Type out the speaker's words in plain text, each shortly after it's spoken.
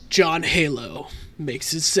John Halo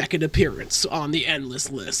makes his second appearance on the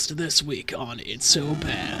Endless List this week on It's So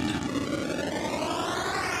Bad.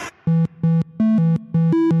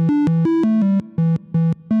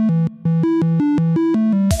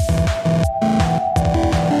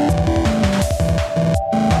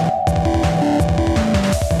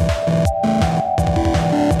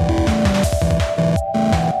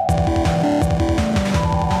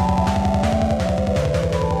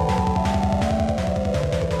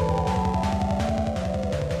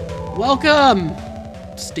 Welcome,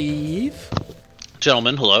 Steve.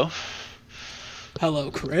 Gentlemen, hello.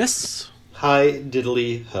 Hello, Chris. Hi,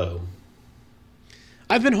 diddly ho.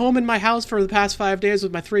 I've been home in my house for the past 5 days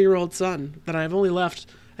with my 3-year-old son that I've only left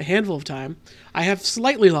a handful of time. I have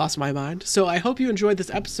slightly lost my mind, so I hope you enjoyed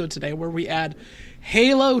this episode today where we add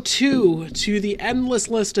Halo 2 to the endless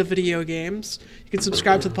list of video games. You can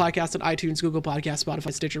subscribe to the podcast on iTunes, Google Podcasts,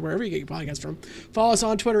 Spotify, Stitcher, wherever you get your podcasts from. Follow us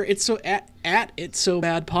on Twitter. It's so at It's So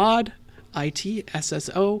Bad Pod,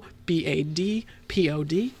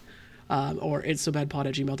 ITSSOBADPOD, or it's so bad pod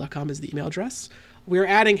at gmail.com is the email address. We're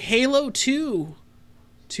adding Halo 2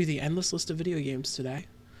 to the endless list of video games today.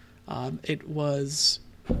 It was,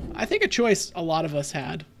 I think, a choice a lot of us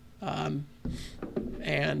had.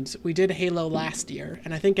 And we did Halo last year,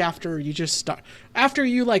 and I think after you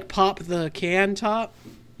like pop the can top,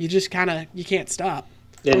 you just you can't stop.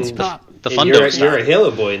 And pop. The fun you're don't stop. a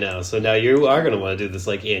Halo boy now, so now you are going to want to do this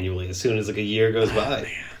like annually as soon as like a year goes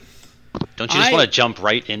by. Don't you just want to jump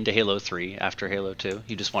right into Halo 3 after Halo 2?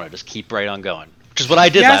 You just want to just keep right on going. Which is what I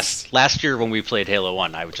did last year when we played Halo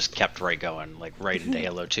 1. I just kept right going, like right into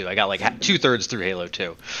Halo 2. I got like 2/3 through Halo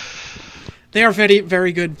 2. They are very,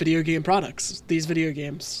 very good video game products, these video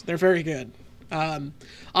games. They're very good.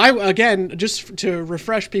 Just to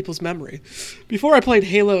refresh people's memory, before I played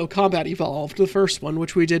Halo Combat Evolved, the first one,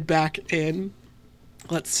 which we did back in,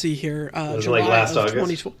 let's see here, July like last of August?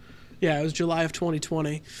 2020. Yeah, it was July of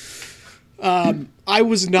 2020. I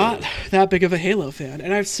was not that big of a Halo fan,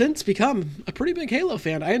 and I've since become a pretty big Halo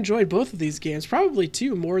fan. I enjoyed both of these games, probably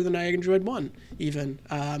two more than I enjoyed one, even.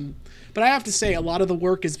 But I have to say, a lot of the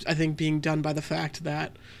work is, I think, being done by the fact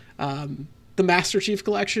that the Master Chief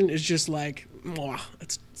Collection is just like,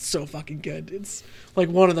 it's so fucking good. It's like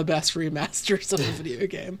one of the best remasters of a video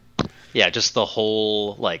game. Yeah, just the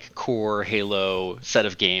whole like core Halo set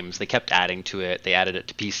of games. They kept adding to it. They added it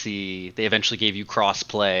to PC. They eventually gave you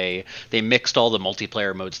cross-play. They mixed all the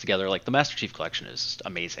multiplayer modes together. Like the Master Chief Collection is just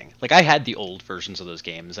amazing. Like I had the old versions of those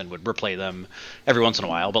games and would replay them every once in a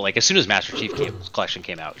while. But like as soon as Master Chief Collection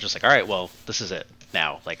came out, it was just like, all right, well, this is it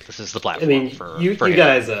now. Like this is the platform for you Halo.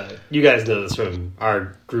 you guys know this from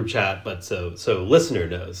our group chat, but so listener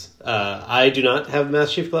knows. I do not have the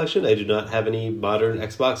Master Chief Collection. I do not have any modern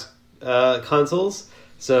Xbox consoles,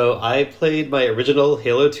 so I played my original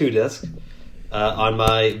Halo 2 disc on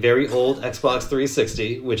my very old Xbox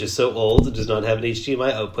 360, which is so old it does not have an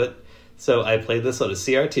HDMI output, so I played this on a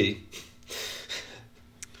CRT.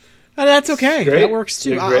 And that's okay. Great. That works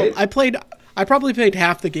too. Great. I probably played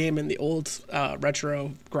half the game in the old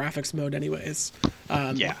retro graphics mode anyways.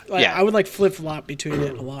 I would like flip-flop between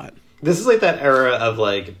it a lot. This is like that era of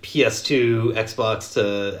like PS2 Xbox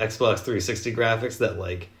to Xbox 360 graphics that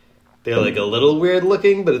like they're like a little weird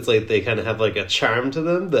looking, but it's like they kind of have like a charm to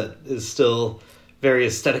them that is still very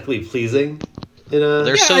aesthetically pleasing.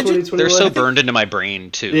 They're so burned into my brain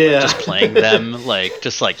too. Yeah. Just playing them,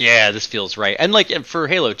 this feels right. And like for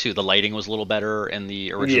Halo 2, the lighting was a little better in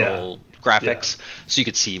the original graphics, so you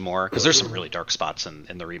could see more because there's some really dark spots in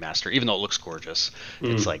the remaster. Even though it looks gorgeous,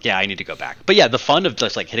 it's like I need to go back. But yeah, the fun of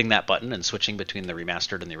just like hitting that button and switching between the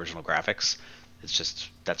remastered and the original graphics, it's just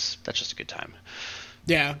that's just a good time.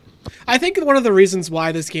 Yeah. I think one of the reasons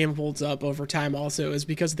why this game holds up over time also is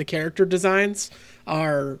because the character designs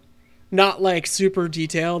are not like super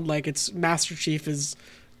detailed. Like it's Master Chief is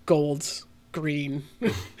gold, green.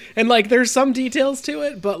 And like there's some details to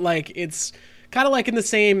it, but like it's kind of like in the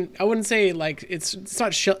same, I wouldn't say like it's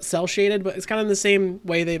not cell shaded, but it's kind of in the same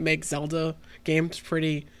way they make Zelda games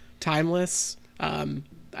pretty timeless.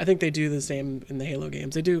 I think they do the same in the Halo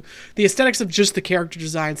games. They do the aesthetics of just the character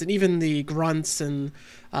designs, and even the grunts and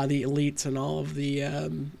the elites and all of the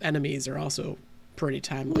enemies are also pretty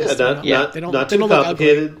timeless. Not too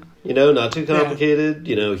complicated. Not too complicated.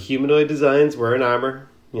 Yeah. Humanoid designs, wearing armor.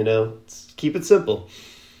 Keep it simple.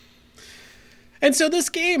 And so this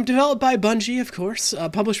game, developed by Bungie, of course,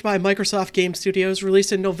 published by Microsoft Game Studios,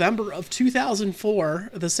 released in November of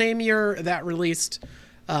 2004, the same year that released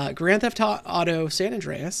Grand Theft Auto San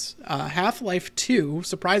Andreas, Half-Life 2,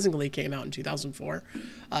 surprisingly came out in 2004,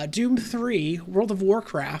 Doom 3, World of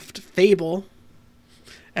Warcraft, Fable,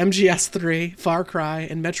 MGS3, Far Cry,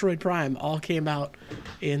 and Metroid Prime all came out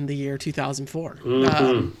in the year 2004.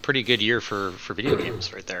 Pretty good year for video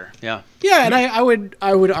games right there. Yeah. Yeah, and I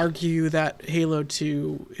would argue that Halo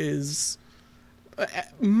 2 is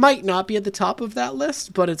might not be at the top of that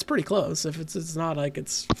list, but it's pretty close. If it's not like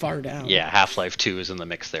it's far down. Yeah, Half-Life 2 is in the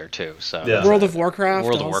mix there too. So Yeah. World of Warcraft.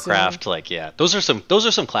 World of also. Warcraft, like those are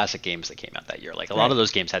some classic games that came out that year. Like a lot of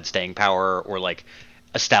those games had staying power or like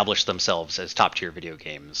established themselves as top tier video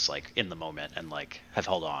games like in the moment and like have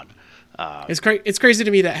held on. It's crazy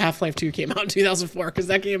to me that Half-Life 2 came out in 2004 because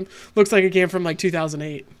that game looks like a game from like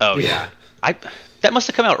 2008. Oh yeah. That must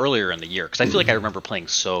have come out earlier in the year because I feel like I remember playing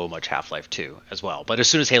so much Half-Life 2 as well. But as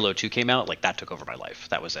soon as Halo 2 came out, like that took over my life.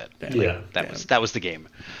 That was it. Yeah. That was the game.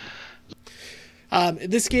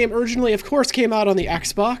 This game originally, of course, came out on the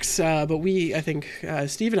Xbox, but I think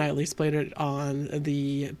Steve and I at least played it on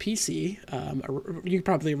the PC. You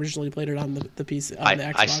probably originally played it on the PC, on the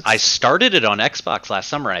Xbox. I started it on Xbox last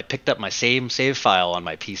summer, and I picked up my same save file on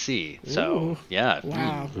my PC. So, Ooh, yeah.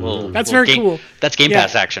 wow. That's very cool. That's Game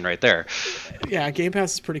Pass action right there. Yeah, Game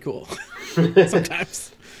Pass is pretty cool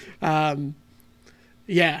sometimes.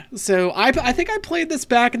 Yeah, so I think I played this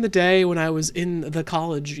back in the day when I was in the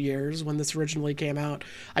college years when this originally came out.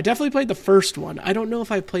 I definitely played the first one. I don't know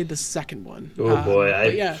if I played the second one. Oh boy,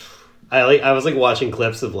 I was like watching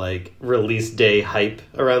clips of like release day hype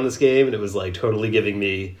around this game, and it was like totally giving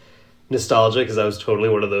me nostalgia because I was totally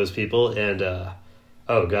one of those people. And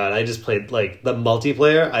oh god, I just played like the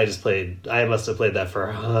multiplayer. I must have played that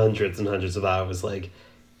for hundreds and hundreds of hours, like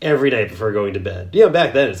every night before going to bed. You know,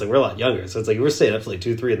 back then it's like we're a lot younger, so it's like we're staying up till like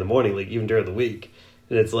 2-3 in the morning, like even during the week.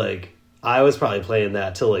 And it's like I was probably playing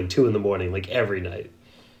that till like 2 in the morning, like every night.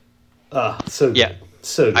 So good. Yeah.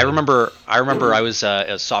 So good. I remember I was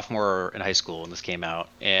a sophomore in high school when this came out,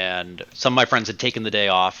 and some of my friends had taken the day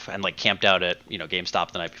off and like camped out at GameStop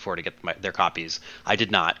the night before to get their copies. I did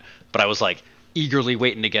not, but I was like eagerly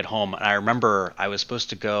waiting to get home. And I remember I was supposed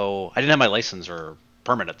to go. I didn't have my license or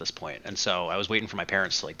permit at this point, and so I was waiting for my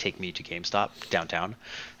parents to like take me to GameStop downtown,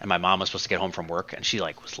 and my mom was supposed to get home from work, and she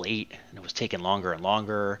like was late, and it was taking longer and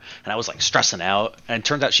longer, and I was like stressing out, and it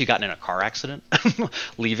turned out she got in a car accident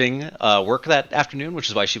leaving work that afternoon, which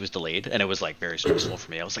is why she was delayed, and it was like very stressful for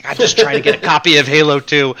me. I was like, I'm just trying to get a copy of Halo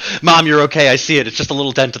 2. Mom, you're okay, I see it, it's just a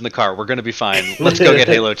little dent in the car, we're gonna be fine, let's go get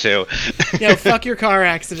Halo 2. Yo, fuck your car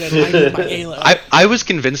accident, I need my Halo. I was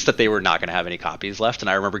convinced that they were not gonna have any copies left, and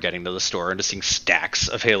I remember getting to the store and just seeing stacks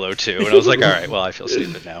of Halo 2, and I was like, all right, well, I feel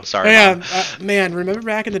stupid now. Sorry, Mom. Man, remember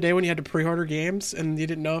back in the day when you had to pre-order games and you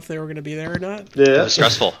didn't know if they were going to be there or not? Yeah. It was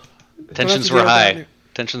stressful. Tensions were high.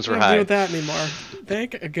 Tensions were high. I don't have to deal with that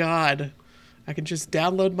anymore. Thank God. I can just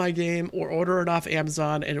download my game or order it off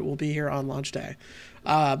Amazon, and it will be here on launch day.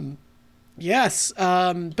 Yes,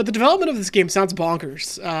 but the development of this game sounds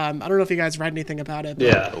bonkers. I don't know if you guys read anything about it. But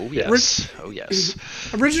Yeah. Oh yes. Oh yes.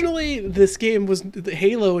 Originally, this game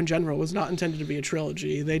Halo in general was not intended to be a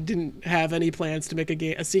trilogy. They didn't have any plans to make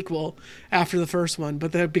a sequel after the first one,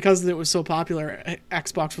 but because it was so popular,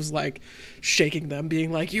 Xbox was like shaking them,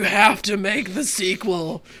 being like, "You have to make the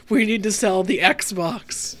sequel. We need to sell the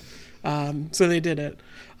Xbox." So they did it.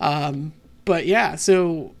 But yeah,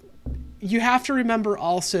 so you have to remember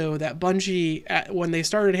also that Bungie, when they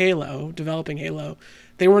started developing Halo,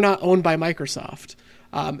 they were not owned by Microsoft.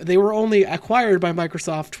 They were only acquired by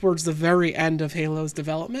Microsoft towards the very end of Halo's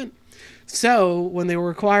development. So when they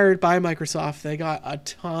were acquired by Microsoft, they got a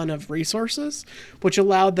ton of resources, which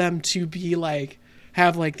allowed them to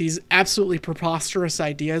have these absolutely preposterous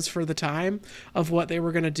ideas for the time of what they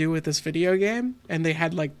were going to do with this video game. And they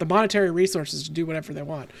had the monetary resources to do whatever they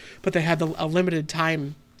want, but they had a limited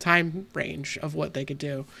time range of what they could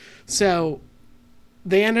do. So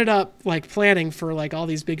they ended up planning for all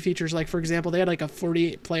these big features. For example, they had a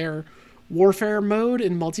 48 player warfare mode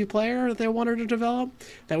in multiplayer that they wanted to develop.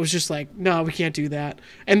 That was just no, we can't do that.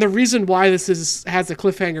 And the reason why this has a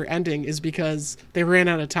cliffhanger ending is because they ran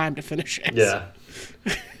out of time to finish it. Yeah.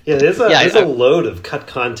 Yeah, there's a load of cut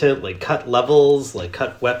content, cut levels,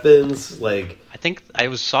 cut weapons, I think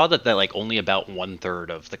I saw that only about 1/3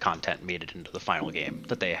 of the content made it into the final game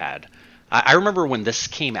that they had. I remember when this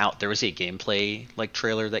came out, there was a gameplay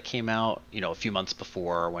trailer that came out, a few months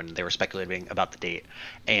before when they were speculating about the date,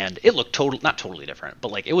 and it looked not totally different,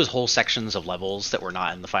 but it was whole sections of levels that were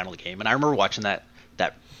not in the final game. And I remember watching that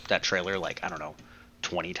trailer I don't know,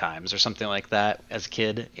 20 times or something like that as a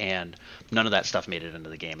kid, and none of that stuff made it into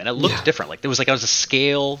the game, and it looked different. There was a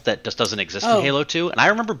scale that just doesn't exist in Halo 2, and I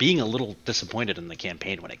remember being a little disappointed in the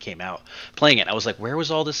campaign when it came out, playing it. I was like, where was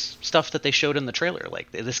all this stuff that they showed in the trailer?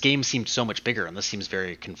 This game seemed so much bigger, and this seems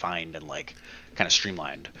very confined and kind of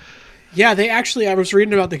streamlined. Yeah, they actually. I was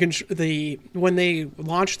reading about the when they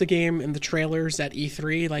launched the game in the trailers at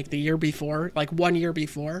E3, like the year before, like 1 year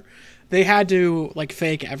before, they had to like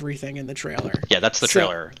fake everything in the trailer. Yeah, that's the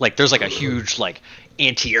trailer. Like, there's like a huge like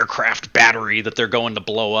anti-aircraft battery that they're going to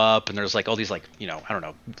blow up, and there's like all these like, you know, I don't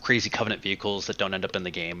know, crazy Covenant vehicles that don't end up in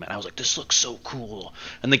the game. And I was like, this looks so cool.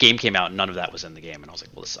 And the game came out, and none of that was in the game. And I was like,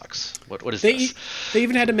 well, this sucks. What is this? They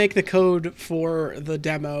even had to make the code for the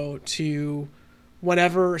demo to,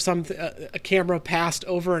 whenever a camera passed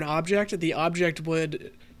over an object, the object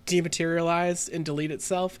would dematerialize and delete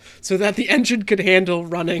itself so that the engine could handle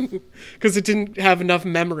running, because it didn't have enough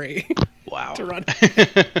memory. Wow. To run.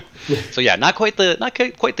 So yeah, not quite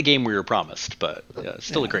the game we were promised, but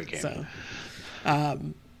still a great game. So,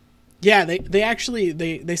 yeah, they actually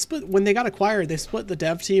they split when they got acquired. They split the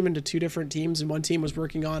dev team into two different teams, and one team was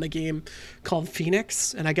working on a game called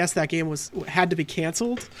Phoenix, and I guess that game had to be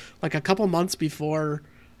canceled like a couple months before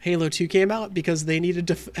Halo 2 came out, because they needed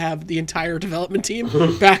to have the entire development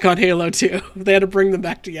team back on Halo 2. They had to bring them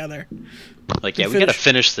back together. Like, yeah, we got to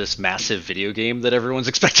finish this massive video game that everyone's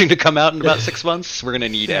expecting to come out in about 6 months. We're going to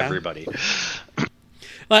need everybody.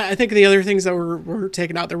 I think the other things that were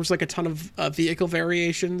taken out, there was like a ton of vehicle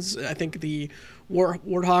variations. I think the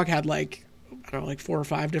Warthog had like, I don't know, like 4 or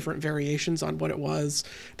 5 different variations on what it was.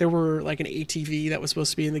 There were like an ATV that was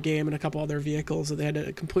supposed to be in the game and a couple other vehicles that they had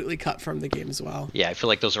to completely cut from the game as well. Yeah, I feel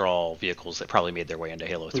like those are all vehicles that probably made their way into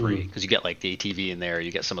Halo 3, because you get like the ATV in there,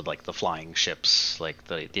 you get some of like the flying ships, like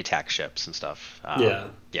the attack ships and stuff.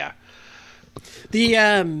 Yeah.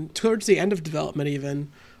 The towards the end of development,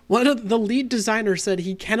 even one of the lead designers said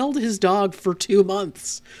he kenneled his dog for 2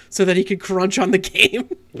 months so that he could crunch on the game.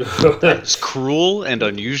 That's cruel and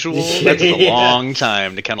unusual. That's a long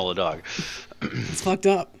time to kennel a dog. It's fucked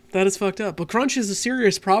up. That is fucked up. But crunch is a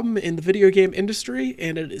serious problem in the video game industry,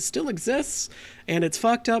 and it still exists. And it's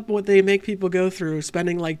fucked up what they make people go through,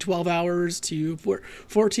 spending like 12 hours to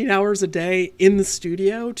 14 hours a day in the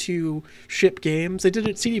studio to ship games. They did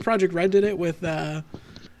it. CD Projekt Red did it with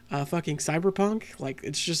fucking Cyberpunk. Like,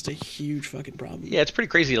 it's just a huge fucking problem. Yeah, it's pretty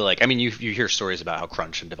crazy to like, I mean, you hear stories about how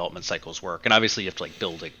crunch and development cycles work, and obviously you have to like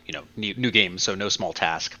build a, you know, new games, so no small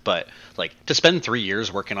task, but like to spend 3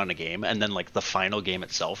 years working on a game and then like the final game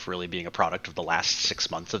itself really being a product of the last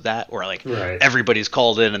 6 months of that, or like everybody's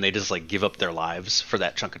called in and they just like give up their lives for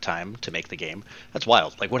that chunk of time to make the game. That's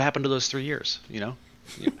wild. Like, what happened to those 3 years, you know?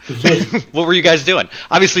 What were you guys doing?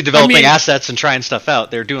 Obviously developing assets and trying stuff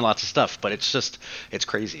out. They're doing lots of stuff, but it's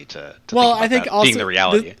crazy to well, think about I think that also being the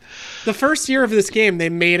reality. The first year of this game, they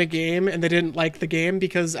made a game and they didn't like the game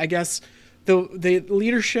because I guess the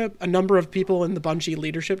leadership, a number of people in the Bungie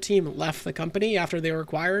leadership team left the company after they were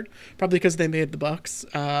acquired, probably because they made the bucks,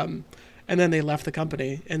 and then they left the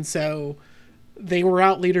company, and so they were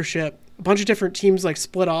out leadership. A bunch of different teams like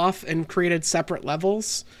split off and created separate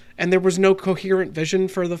levels. And there was no coherent vision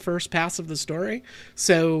for the first pass of the story,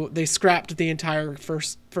 so they scrapped the entire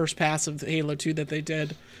first pass of Halo 2 that they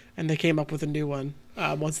did, and they came up with a new one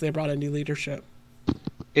once they brought in new leadership.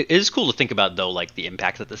 It is cool to think about, though, like the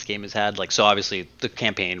impact that this game has had. Like, so obviously the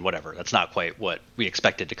campaign, whatever, that's not quite what we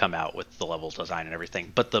expected to come out with the level design and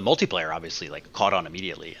everything. But the multiplayer obviously like caught on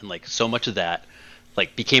immediately, and like so much of that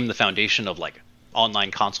like became the foundation of like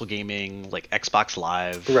online console gaming, like Xbox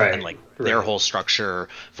Live, and like their whole structure,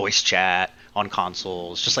 voice chat on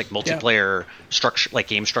consoles, just like multiplayer structure, like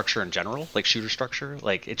game structure in general, like shooter structure,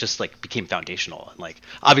 like it just like became foundational. And like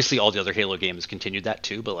obviously all the other Halo games continued that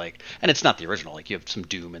too, but like, and it's not the original, like you have some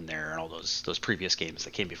Doom in there and all those previous games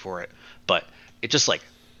that came before it, but it just like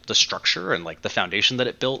the structure and like the foundation that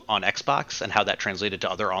it built on Xbox and how that translated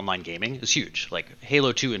to other online gaming is huge. Like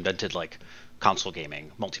Halo 2 invented like console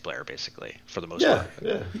gaming multiplayer basically for the most part.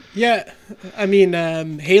 Yeah, I mean,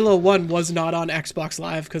 Halo 1 was not on Xbox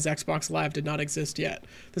Live because Xbox Live did not exist yet.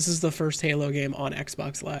 This is the first Halo game on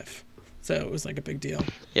Xbox Live, so it was like a big deal.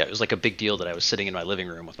 Yeah, it was like a big deal that I was sitting in my living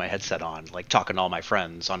room with my headset on, like talking to all my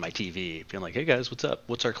friends on my TV, being like, hey guys, what's up,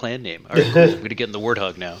 what's our clan name? All right, cool. I'm gonna get in the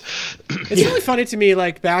Warthog now. It's really funny to me,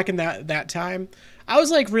 like back in that time, I was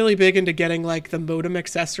like really big into getting like the modem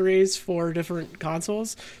accessories for different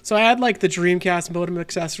consoles. So I had like the Dreamcast modem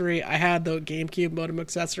accessory. I had the GameCube modem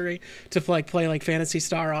accessory to like play like Phantasy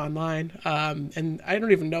Star Online. And I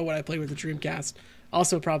don't even know what I played with the Dreamcast.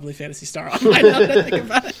 Also probably Phantasy Star Online now that I think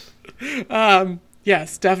about it.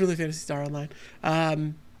 Yes, definitely Phantasy Star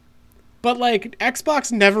Online. But like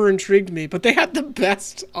Xbox never intrigued me, but they had the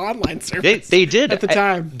best online service. They did at the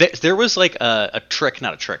time. There was like a trick,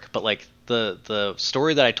 not a trick, but like the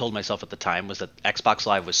story that I told myself at the time was that Xbox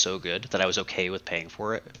Live was so good that I was okay with paying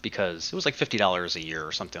for it because it was like $50 a year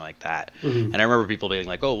or something like that. And I remember people being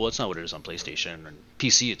like, "Oh, well, it's not what it is on PlayStation and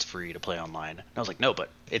PC. It's free to play online." And I was like, "No, but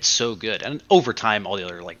it's so good." And over time, all the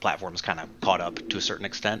other like platforms kind of caught up to a certain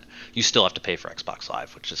extent. You still have to pay for Xbox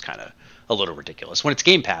Live, which is kind of a little ridiculous. When it's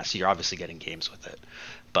Game Pass, you're obviously getting games with it.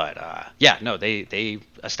 But yeah, no, they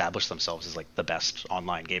established themselves as like the best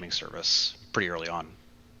online gaming service pretty early on.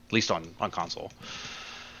 At least on console.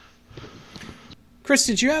 Chris,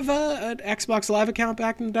 did you have an Xbox Live account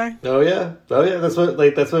back in the day? Oh yeah. That's what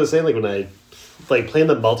I was saying. Like when I like playing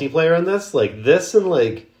the multiplayer on this, like this and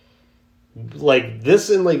like the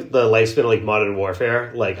lifespan of like Modern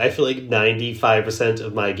Warfare. Like I feel like 95%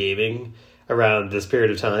 of my gaming around this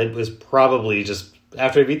period of time was probably just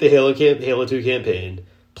after I beat the Halo 2 campaign,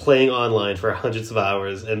 playing online for hundreds of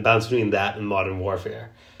hours and bounce between that and Modern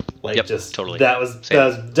Warfare. Like yep, just totally. That was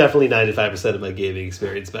definitely 95% of my gaming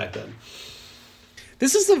experience back then.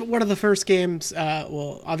 This is one of the first games,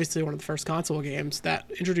 obviously one of the first console games that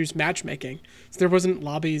introduced matchmaking. So there wasn't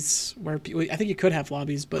lobbies where I think you could have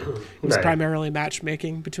lobbies, but it was primarily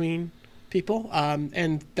matchmaking between people.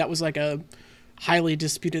 And that was like a highly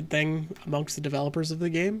disputed thing amongst the developers of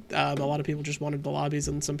the game. A lot of people just wanted the lobbies,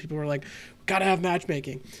 and some people were like, "Gotta have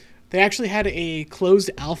matchmaking." They actually had a closed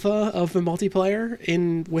alpha of the multiplayer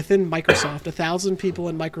within Microsoft. 1,000 people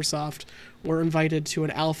in Microsoft were invited to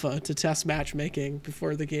an alpha to test matchmaking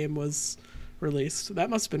before the game was released. That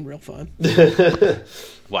must have been real fun.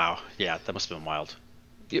 Wow, yeah, that must have been wild.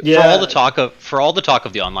 Yeah. For all the talk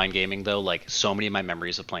of the online gaming, though, like so many of my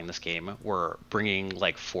memories of playing this game were bringing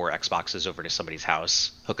like 4 Xboxes over to somebody's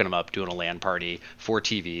house, hooking them up, doing a LAN party, 4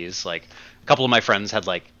 TVs. Like a couple of my friends had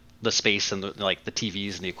like the space and the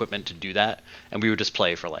TVs and the equipment to do that, and we would just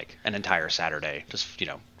play for like an entire Saturday. Just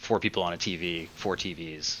 4 people on a TV, 4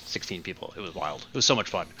 TVs, 16 people. It was wild. It was so much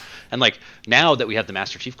fun. And like now that we have the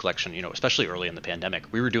Master Chief Collection, especially early in the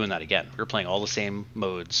pandemic, we were doing that again. We were playing all the same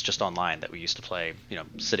modes just online that we used to play,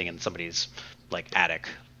 sitting in somebody's like attic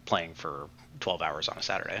playing for 12 hours on a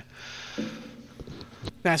Saturday.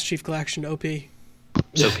 Master Chief Collection, OP.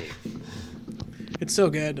 It's OP. It's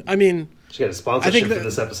so good. I mean, she got a sponsorship for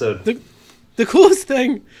this episode. The coolest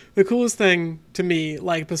thing to me,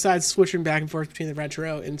 like besides switching back and forth between the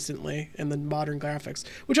retro instantly and the modern graphics,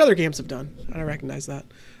 which other games have done, I recognize that.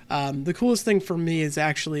 The coolest thing for me is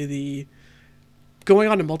actually the going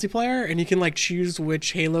on to multiplayer, and you can like choose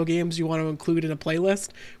which Halo games you want to include in a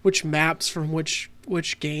playlist, which maps from which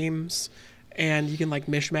games, and you can like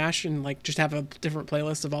mishmash and like just have a different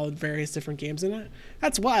playlist of all the various different games in it.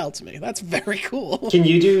 That's wild to me. That's very cool. Can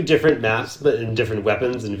you do different maps but in different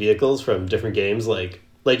weapons and vehicles from different games? Like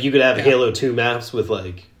you could have Halo 2 maps with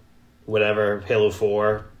like whatever Halo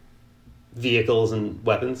 4 vehicles and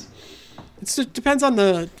weapons. It depends on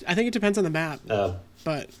the map.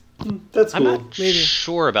 But that's cool. I'm not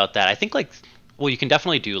sure about that. I think you can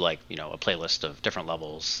definitely do a playlist of different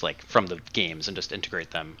levels like from the games and just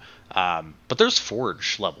integrate them. But there's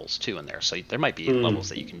Forge levels too in there, so there might be levels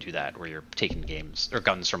that you can do that where you're taking games or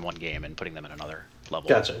guns from one game and putting them in another level.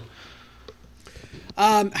 Gotcha.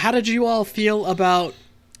 How did you all feel about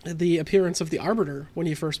the appearance of the Arbiter when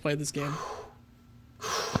you first played this game?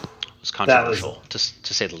 It was controversial, to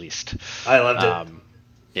say the least. I loved it.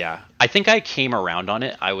 Yeah, I think I came around on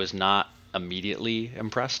it. I was not immediately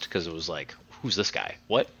impressed because it was like, who's this guy?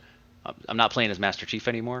 What? I'm not playing as Master Chief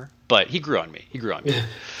anymore. But he grew on me.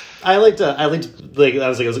 I liked I was like,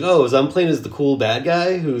 oh, I'm playing as the cool bad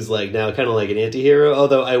guy who's like now kind of like an anti-hero.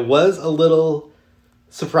 Although I was a little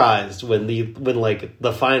surprised when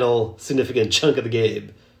the final significant chunk of the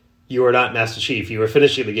game, you were not Master Chief. You were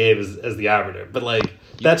finishing the game as the Arbiter. But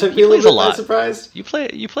that took me a little bit by surprise. You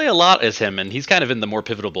play a lot as him, and he's kind of in the more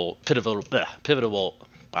pivotal.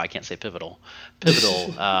 I can't say pivotal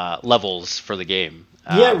levels for the game.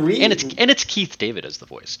 And it's Keith David as the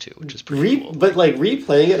voice too, which is pretty cool. But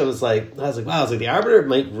replaying it, I was like, wow, the Arbiter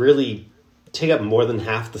might really take up more than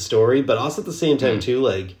half the story, but also at the same time too,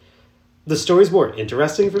 like the story's more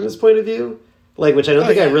interesting from his point of view, which I don't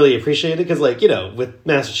think I really appreciated because with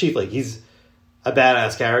Master Chief, he's a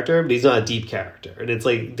badass character, but he's not a deep character, and it's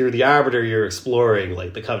like through the Arbiter you're exploring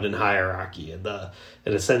the Covenant hierarchy and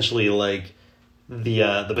essentially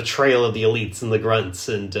the betrayal of the elites and the grunts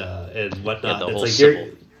and whatnot. The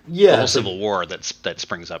whole civil war that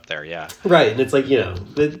springs up there, yeah. Right, and it's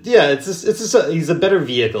it's just he's a better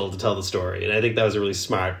vehicle to tell the story, and I think that was a really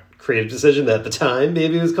smart, creative decision that at the time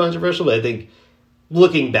maybe it was controversial, but I think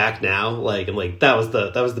looking back now, that was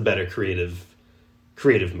the better creative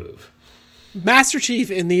move. Master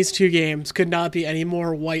Chief in these two games could not be any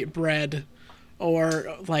more white bread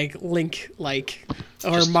or like Link like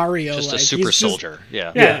or Mario just like. a super He's soldier.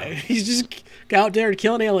 Yeah. Yeah, he's just out there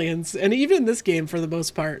killing aliens, and even in this game, for the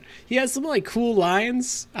most part, he has some like cool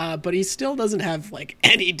lines, but he still doesn't have like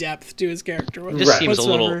any depth to his character. He just seems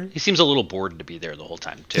he seems a little bored to be there the whole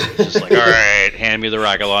time too. He's just like, all right, hand me the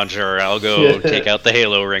rocket launcher, I'll go take out the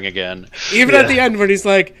Halo ring again. Even at the end when he's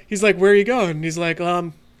like, where are you going? And he's like,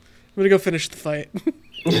 I'm gonna go finish the fight.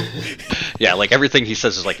 Yeah, like everything he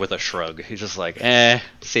says is like with a shrug. He's just like,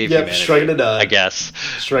 save humanity. Shrugging a nod. I guess.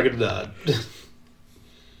 Shrugging a nod.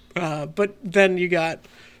 But then you got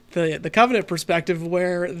the Covenant perspective,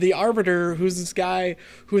 where the Arbiter, who's this guy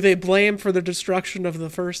who they blame for the destruction of the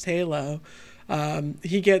first Halo,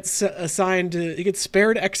 he gets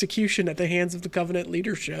spared execution at the hands of the Covenant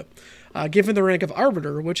leadership, given the rank of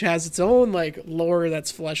Arbiter, which has its own like lore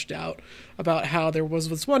that's fleshed out about how there was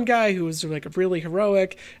this one guy who was like really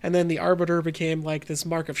heroic, and then the Arbiter became like this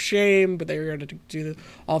mark of shame, but they were going to do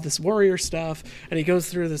all this warrior stuff, and he goes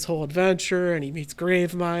through this whole adventure, and he meets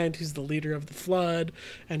Gravemind, who's the leader of the Flood,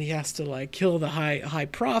 and he has to like kill the high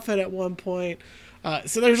prophet at one point.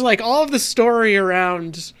 So there's like all of the story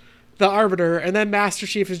around the Arbiter, and then Master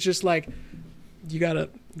Chief is just like, you gotta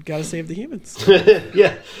save the humans.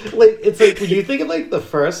 Yeah, like it's like when you think of like the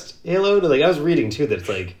first Halo, like I was reading too that it's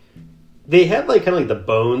like they had like kind of like the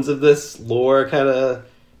bones of this lore kind of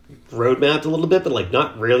roadmapped a little bit, but like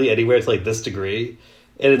not really anywhere to like this degree.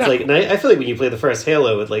 And it's like, and I feel like when you play the first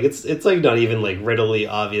Halo, it's like not even like readily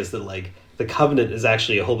obvious that like the Covenant is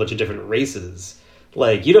actually a whole bunch of different races.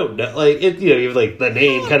 Like you don't know, like it, you know, you've like the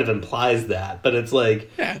name kind of implies that, but it's like,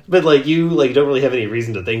 but like you like don't really have any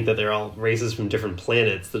reason to think that they're all races from different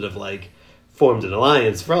planets that have like formed an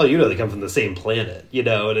alliance. For all you know, they come from the same planet, you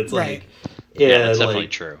know, and it's like, yeah, that's definitely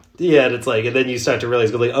true. Yeah, and it's like, and then you start to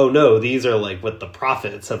realize, like, oh no, these are like what the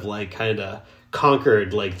prophets have like kind of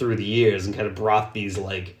conquered like through the years and kind of brought these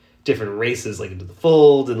like different races like into the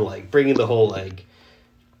fold and like bringing the whole like,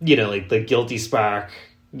 you know, like the guilty spark.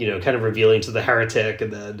 You know, kind of revealing to the heretic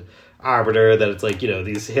and then Arbiter that it's like, you know,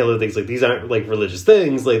 these Halo things, like these aren't like religious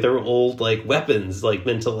things, like they're old like weapons, like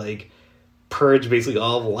meant to like purge basically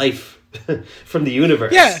all of life from the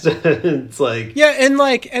universe. Yeah. It's like, yeah,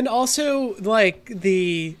 and also like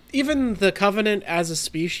even the Covenant as a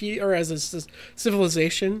species or as a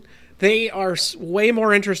civilization, they are way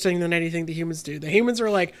more interesting than anything the humans do. The humans are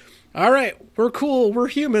like, all right, we're cool, we're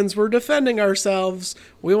humans, we're defending ourselves,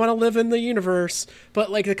 we want to live in the universe. But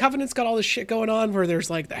like the Covenant's got all this shit going on where there's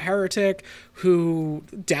like the heretic who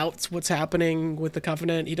doubts what's happening with the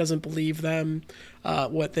Covenant. He doesn't believe them,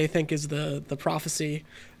 what they think is the prophecy.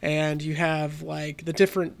 And you have like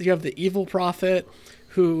you have the evil prophet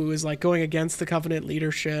who is like going against the Covenant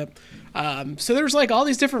leadership. So there's like all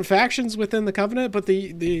these different factions within the Covenant, but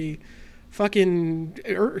the fucking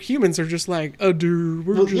humans are just like, oh dude,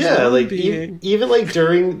 we're just like being. Even like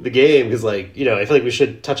during the game, because like, you know, I feel like we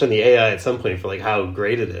should touch on the AI at some point for like how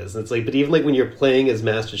great it is. And it's like, but even like when you're playing as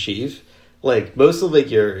Master Chief, like most of like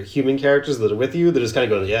your human characters that are with you, they're just kind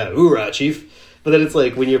of going, yeah, hoorah, Chief. But then it's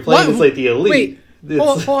like when you're playing as like the elite. Wait,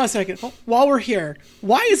 hold on a second. While we're here,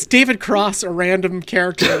 why is David Cross a random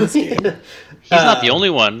character in this game? He's not the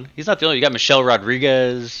only one. He's not the only. You got Michelle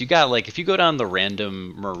Rodriguez. You got like if you go down the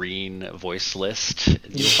random Marine voice list,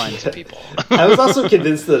 you'll find some people. I was also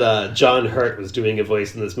convinced that John Hurt was doing a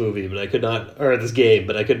voice in this movie, but I could not, or this game,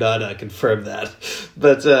 but I could not confirm that.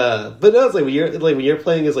 But no, it's like when you're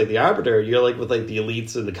playing as like the Arbiter, you're like with like the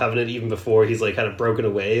elites and the Covenant even before he's like kind of broken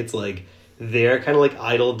away. It's like their kind of like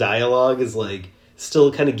idle dialogue is like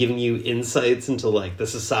still kind of giving you insights into like the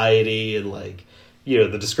society and like, you know,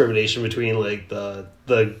 the discrimination between like the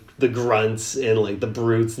grunts and like the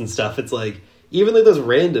brutes and stuff. It's like even like those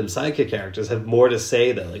random sidekick characters have more to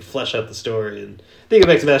say that like flesh out the story. And then you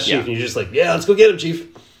go back to Master Chief and you're just like, yeah, let's go get him, Chief.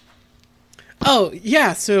 Oh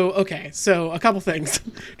yeah, so a couple things.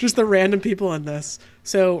 Just the random people in this.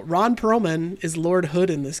 So Ron Perlman is Lord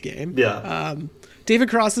Hood in this game. Yeah. David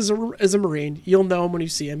Cross is a Marine. You'll know him when you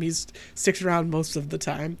see him. He sticks around most of the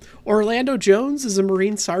time. Orlando Jones is a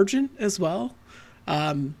Marine sergeant as well.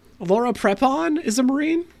 Laura Prepon is a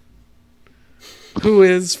Marine who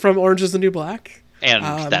is from Orange is the New Black. And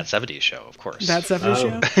That 70s Show, of course. That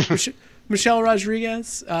 70s Show. Michelle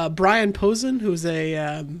Rodriguez. Brian Posen, who's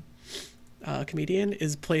a comedian,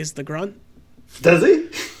 plays the Grunt. Does he?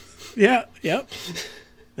 Yeah, yep.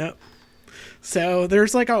 So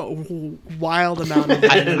there's like a wild amount of.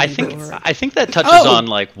 I think that touches on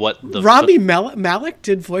like what the Rami Malek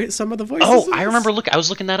did some of the voices. Oh, I remember. I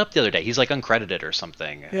was looking that up the other day. He's like uncredited or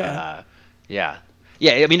something. Yeah. Yeah.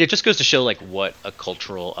 I mean, it just goes to show like what a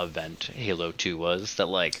cultural event Halo 2 was. That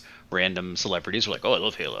like random celebrities were like, "Oh, I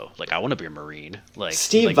love Halo. Like, I want to be a Marine." Like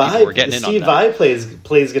Steve like, people were getting Vai. in on Steve that. Vai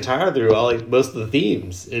plays guitar through all most of the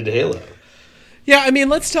themes in Halo. Yeah, I mean,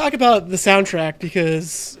 let's talk about the soundtrack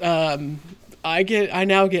because I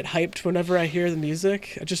now get hyped whenever I hear the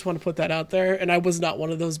music. I just want to put that out there, and I was not one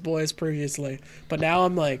of those boys previously, but now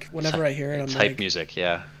I'm like, whenever I hear it, I'm It's like, hype music,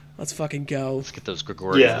 yeah. let's fucking go. Let's get those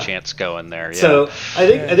Gregorian Yeah. chants going there. Yeah. So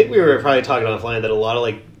I think we were probably talking offline that a lot of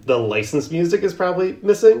like the licensed music is probably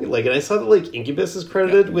missing. Like, and I saw that like Incubus is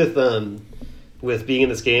credited with being in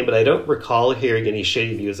this game, but I don't recall hearing any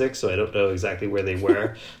shady music, so I don't know exactly where they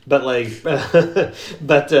were. But like, that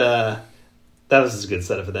was just a good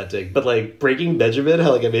setup for that dig. But like Breaking Benjamin,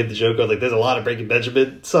 how like I made the joke of like there's a lot of Breaking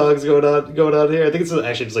Benjamin songs going on here. I think it's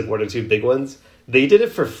actually just like one or two big ones. They did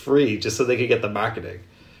it for free just so they could get the marketing.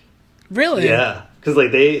 Really? Yeah, because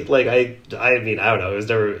like they like I mean I don't know, I was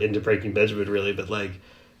never into Breaking Benjamin really, but like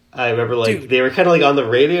I remember like Dude. they were kind of like on the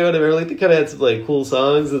radio, and I remember like they kind of had some like cool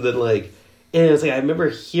songs, and then like and it was like I remember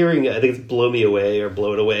hearing, I think it's Blow Me Away or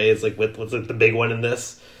Blow It Away. It's like what's like the big one in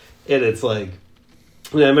this, and it's like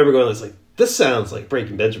and I remember going, it's like this sounds like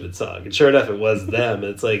Breaking Benjamin song, and sure enough it was them.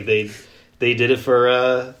 And it's like they did it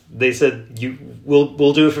for they said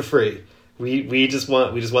we'll do it for free. We just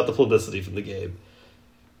want the publicity from the game.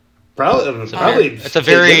 Probably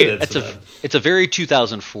it's a very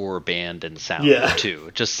 2004 band and sound too.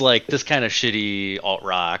 Just like this kind of shitty alt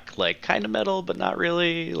rock, like kind of metal, but not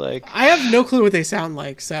really. Like I have no clue what they sound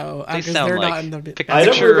like, so They because sound they're like- not in the. I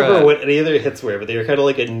don't Picture, remember what any of their hits were, but they were kind of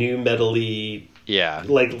like a new metal-y, yeah,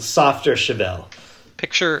 like softer Chevelle.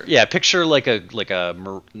 picture like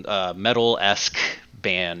a metal-esque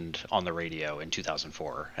band on the radio in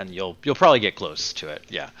 2004, and you'll probably get close to it.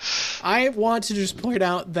 Yeah. I want to just point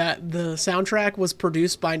out that the soundtrack was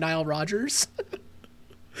produced by Nile Rodgers,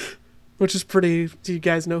 which is pretty. Do you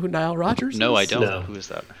guys know who Nile Rodgers is? No, I don't. No. Who is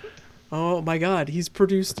that? Oh my God, he's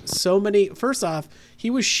produced so many. First off, he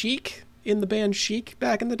was Chic in the band Chic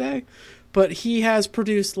back in the day, but he has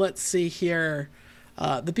produced. Let's see here,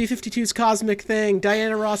 the B-52's Cosmic Thing.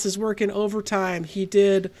 Diana Ross's Work in Overtime. He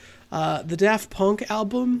did the Daft Punk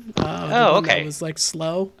album. The one okay. that was like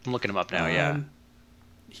slow. I'm looking him up now. Yeah.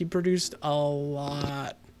 He produced a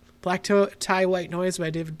lot. Black Tie White Noise by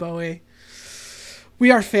David Bowie. We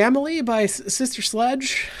Are Family by Sister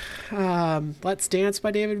Sledge. Let's Dance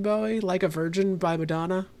by David Bowie. Like a Virgin by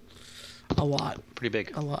Madonna. A lot. Pretty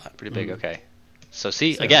big. A lot. Pretty big. Okay. So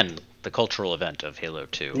again, the cultural event of Halo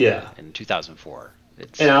 2. Yeah. In 2004.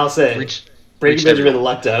 It's And I'll say, reached Breaking Benjamin everyone.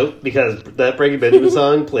 lucked out because that Breaking Benjamin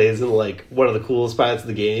song plays in like one of the coolest parts of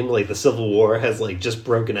the game. Like the Civil War has like just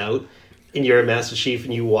broken out, and you're a Master Chief,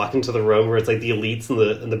 and you walk into the room where it's like the elites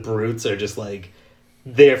and the brutes are just like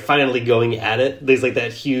they're finally going at it. There's like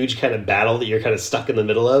that huge kind of battle that you're kind of stuck in the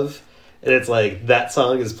middle of, and it's like that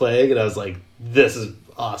song is playing, and I was like, this is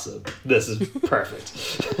awesome. This is perfect.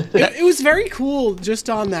 It was very cool just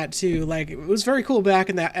on that too. Like it was very cool back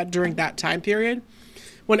in during that time period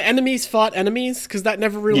when enemies fought enemies, because that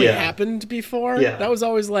never really Yeah. happened before. Yeah. That was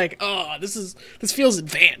always like, oh, this feels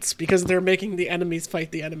advanced because they're making the enemies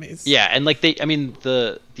fight the enemies. Yeah, and like the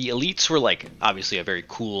elites were like obviously a very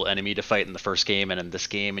cool enemy to fight in the first game and in this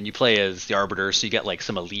game, and you play as the Arbiter, so you get like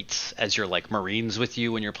some elites as your like Marines with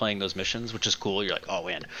you when you're playing those missions, which is cool. You're like, oh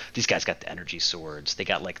man, these guys got the energy swords, they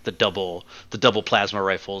got like the double plasma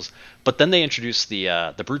rifles, but then they introduced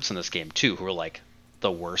the brutes in this game too, who were like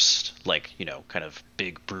the worst, like, you know, kind of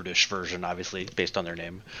big brutish version, obviously based on their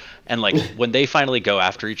name. And like when they finally go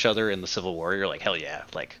after each other in the Civil War, you're like, hell yeah,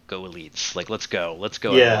 like go elites, like let's go. Yeah.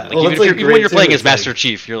 everyone. Like, Well, even, it's, like, even great, when you're playing too, as it's, like- Master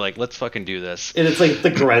Chief, you're like, let's fucking do this. And it's like the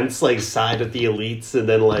grunts like side with the elites, and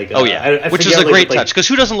then like Oh yeah, I which is forget, a great like, touch, because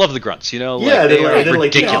who doesn't love the grunts? You know, like, Yeah, they are and then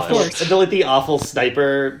like the ridiculous. awful, and then like the awful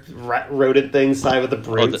sniper rodent thing side with the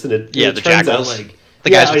brutes, and it the turns out jackals. like The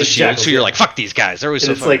guys with the like shields, jackals, so you're yeah. like, fuck these guys. They're always so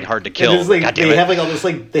And it's fucking like hard to and kill. it's like God damn they it. have like all this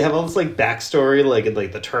like they have all this like backstory like in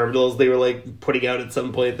like the terminals they were like putting out at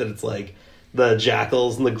some point that it's like the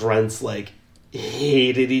jackals and the grunts like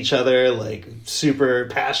hated each other like super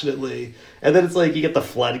passionately, and then it's like you get the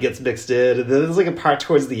flood gets mixed in, and then there's like a part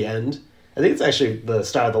towards the end. I think it's actually the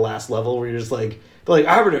start of the last level where you're just like they're like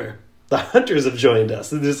Arbiter, the hunters have joined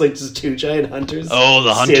us, and there's like just two giant hunters. Oh,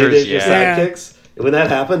 the standing hunters, there, your yeah. sidekicks. And when that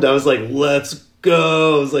happened, I was like, let's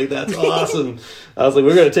go. I was like, that's awesome. I was like,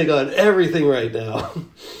 we're going to take on everything right now.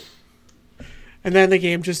 And then the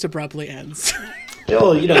game just abruptly ends.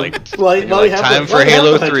 Well, you know, Like, while you're we like, have time the- for while we have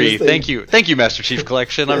Halo the hunters 3. thing, Thank you, Master Chief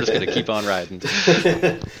Collection. I'm just gonna keep on riding.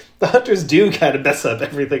 The hunters do kind of mess up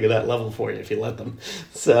everything in that level for you if you let them.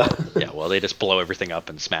 So, Yeah, well, they just blow everything up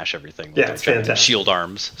and smash everything with Yeah, their it's giant fantastic. shield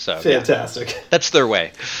arms. So yeah, fantastic. that's their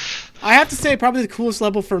way. I have to say, probably the coolest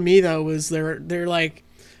level for me though was they're like,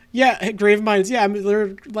 yeah, Graveminds. Yeah,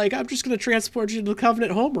 they're like, I'm just gonna transport you to the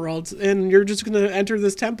Covenant homeworld, and you're just gonna enter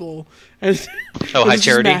this temple. And Oh, High it's just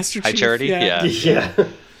Charity. Master High Chief. Charity. Yeah. Yeah.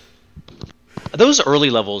 Those early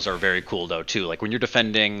levels are very cool though too. Like when you're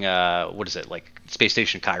defending, what is it, like Space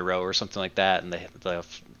Station Cairo or something like that, and the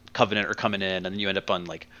Covenant are coming in, and then you end up on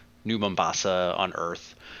like New Mombasa on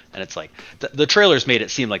Earth, and it's like the trailers made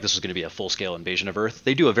it seem like this was going to be a full-scale invasion of Earth.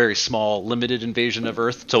 They do a very small, limited invasion of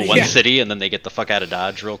Earth to one Yeah. city, and then they get the fuck out of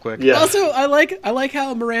Dodge real quick. Yeah. Also, I like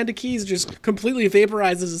how Miranda Keys just completely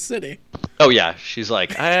vaporizes a city. Oh yeah, she's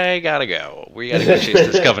like, I gotta go. We gotta go chase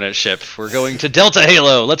this Covenant ship. We're going to Delta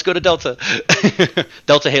Halo. Let's go to Delta.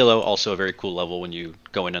 Delta Halo, also a very cool level when you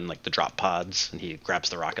go in like the drop pods, and he grabs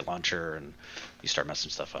the rocket launcher, and you start messing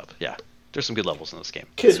stuff up. Yeah, there's some good levels in this game.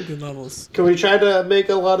 Some good levels. Can we try to make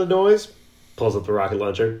a lot of noise? Pulls up the rocket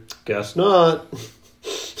launcher. Guess not.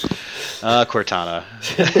 Cortana.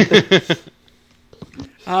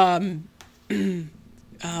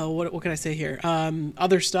 What can I say here?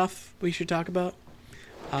 Other stuff we should talk about.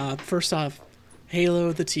 First off,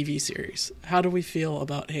 Halo the TV series. How do we feel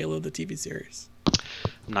about Halo the TV series?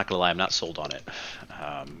 I'm not gonna lie, I'm not sold on it.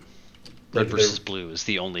 Red vs. Blue is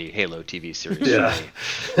the only Halo TV series. Yeah.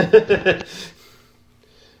 For me.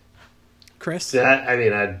 Chris? Yeah, I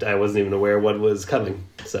mean, I wasn't even aware what was coming.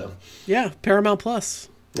 So Yeah, Paramount Plus.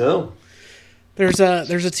 no. There's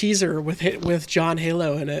a teaser with John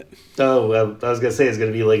Halo in it. Oh, I was gonna say it's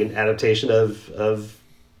gonna be like an adaptation of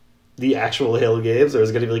the actual Halo games, or is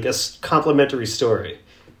it gonna be like a complementary story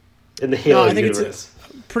in the Halo I think universe?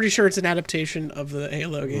 Pretty sure it's an adaptation of the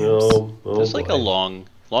Halo games. Oh, There's like boy. a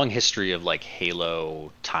long history of like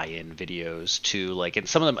Halo tie-in videos too. Like, and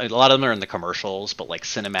some of them, a lot of them are in the commercials, but like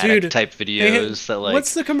cinematic Dude, type videos that like.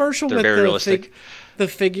 what's the commercial they're with very realistic. the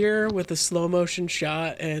figure with the slow motion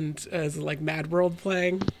shot and as like Mad World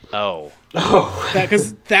playing? Oh,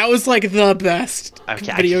 Because that was like the best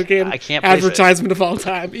video game I can't place it. advertisement of all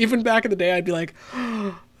time. Even back in the day, I'd be like,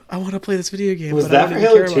 oh, I want to play this video game. Was but I that for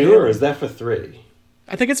don't even care Halo about 2 or Halo. is that for 3?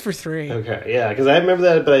 I think it's for 3. Okay, yeah, because I remember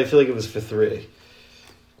that, but I feel like it was for 3.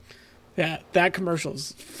 Yeah, that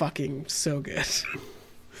commercial's fucking so good.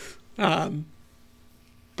 But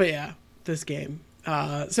yeah, this game.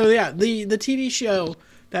 So yeah, the TV show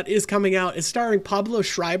that is coming out is starring Pablo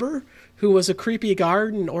Schreiber, who was a creepy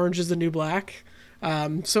guard in Orange is the New Black.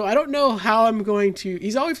 So I don't know how I'm going to.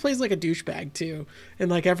 He's always plays like a douchebag too, in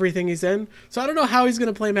like everything he's in. So I don't know how he's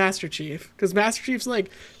gonna play Master Chief, because Master Chief's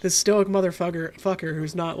like this stoic motherfucker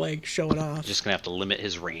who's not like showing off. just gonna have to limit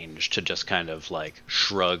his range to just kind of like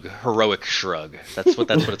heroic shrug. That's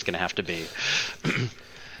what it's gonna have to be.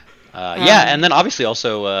 Yeah, and then obviously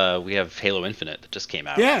also we have Halo Infinite that just came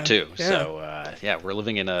out too. Yeah. So yeah, we're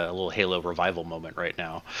living in a little Halo revival moment right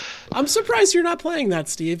now. I'm surprised you're not playing that,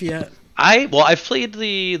 Steve, yet. I've played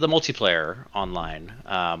the multiplayer online.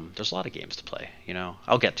 There's a lot of games to play. You know,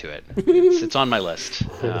 I'll get to it. It's on my list.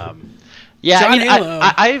 Yeah, John I mean, Halo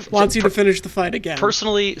I've wants you to finish the fight again.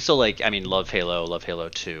 personally. So like, I mean, love Halo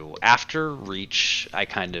 2. After Reach, I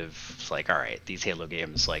kind of was like, all right, these Halo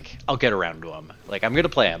games, like, I'll get around to them. Like, I'm gonna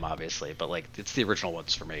play them obviously, but like, it's the original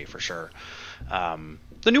ones for me for sure.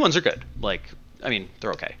 The new ones are good. Like, I mean,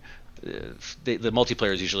 they're okay. The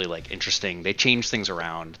multiplayer is usually like interesting. They change things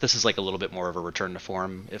around. This is like a little bit more of a return to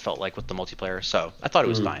form, it felt like, with the multiplayer, so I thought it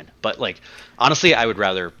was fine. But like, honestly, I would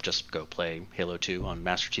rather just go play Halo 2 on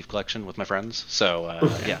Master Chief Collection with my friends. So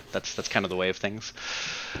yeah, that's kind of the way of things.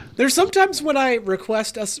 There's sometimes when I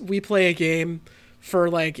request we play a game for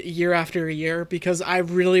like year after year because I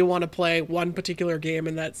really want to play one particular game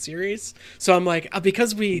in that series. So I'm like,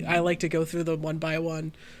 because I like to go through them one by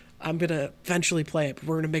one, I'm going to eventually play it, but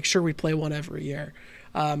we're going to make sure we play one every year.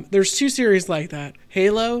 There's 2 series like that.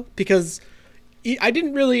 Halo, because I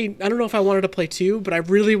don't know if I wanted to play 2, but I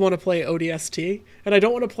really want to play ODST. And I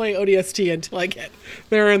don't want to play ODST until I get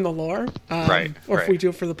there in the lore. Right. Or if we do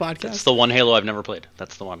it for the podcast. It's the one Halo I've never played.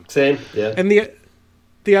 That's the one. Same, yeah. And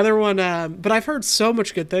the other one, but I've heard so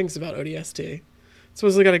much good things about ODST. It's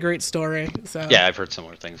supposedly got a great story. So Yeah, I've heard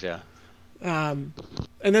similar things, yeah.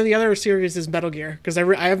 And then the other series is Metal Gear, because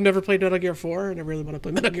I have never played Metal Gear 4, and I really want to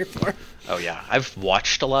play Metal Gear 4. Oh yeah, I've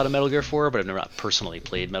watched a lot of Metal Gear 4, but I've never personally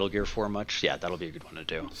played Metal Gear 4 much. Yeah, that'll be a good one to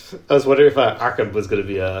do. I was wondering if Arkham was going to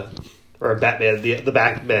be a Batman, the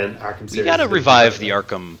Batman Arkham series. We gotta revive the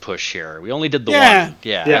Arkham push here. We only did the one. Yeah,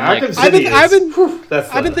 Yeah, and, Arkham like, City I've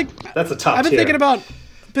that's a top been tier.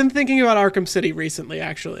 thinking about Arkham City recently,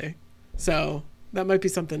 actually. So that might be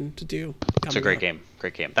something to do. it's a great game.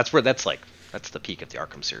 Great game. That's the peak of the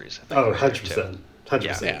Arkham series, I think. Oh, right there, 100%.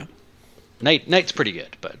 100%. Yeah. Night's pretty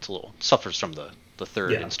good, but it's a little suffers from the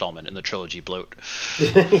third Yeah. installment in the trilogy bloat.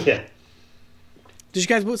 Yeah. Did you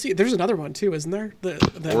guys both see? There's another one too, isn't there? There's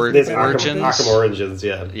Origins. Arkham Origins,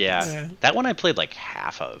 yeah. Yeah, that one I played like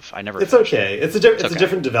half of. I never. It's finished okay. it. It's a okay.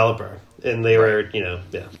 different developer, and they were,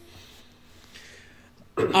 yeah.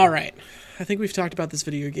 All right, I think we've talked about this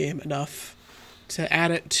video game enough to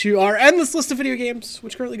add it to our endless list of video games,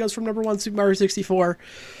 which currently goes from number 1 Super Mario 64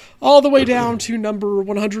 all the way down to number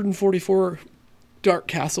 144 Dark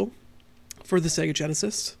Castle for the Sega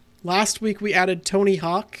Genesis. Last week we added Tony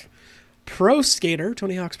Hawk's Pro Skater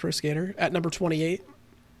at number 28,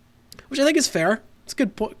 which I think is fair. It's a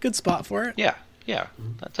good spot for it. Yeah,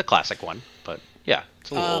 that's a classic one, but yeah,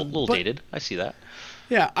 it's a little dated. I see that.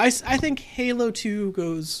 Yeah, I think Halo 2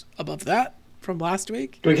 goes above that from last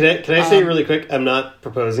week. Wait, can I say really quick? I'm not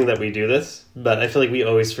proposing that we do this, but I feel like we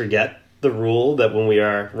always forget the rule that when we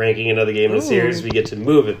are ranking another game in a series, we get to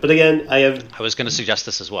move it. But again, I was going to suggest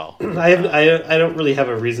this as well. I don't really have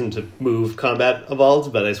a reason to move Combat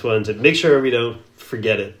Evolved, but I just wanted to make sure we don't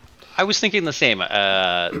forget it. I was thinking the same,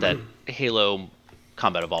 that Halo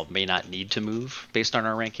Combat Evolved may not need to move based on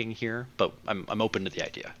our ranking here, but I'm open to the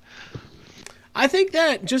idea. I think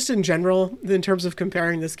that just in general, in terms of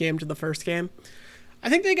comparing this game to the first game, I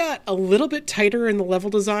think they got a little bit tighter in the level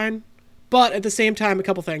design, but at the same time, a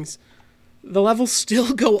couple things. The levels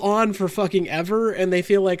still go on for fucking ever, and they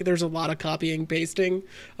feel like there's a lot of copying, pasting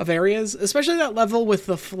of areas, especially that level with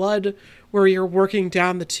the flood where you're working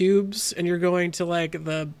down the tubes and you're going to like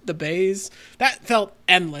the bays. That felt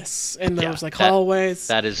endless, and there was like hallways.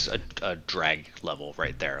 That is a drag level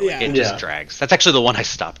right there. Like, it just drags. That's actually the one I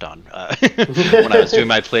stopped on when I was doing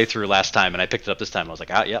my playthrough last time, and I picked it up this time. I was like,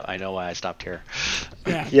 yeah, I know why I stopped here.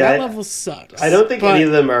 That level sucks. I don't think any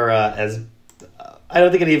of them are as... I don't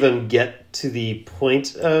think it even get to the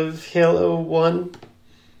point of Halo 1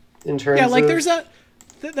 in terms of... there's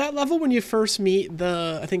that level when you first meet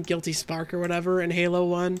I think Guilty Spark or whatever in Halo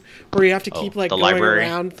 1, where you have to keep like the going library,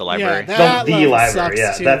 around. the library. Yeah, the library,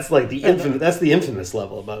 too. That's like that's the infamous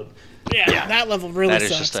level about... Yeah, that level really sucks.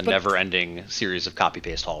 That is just a never-ending series of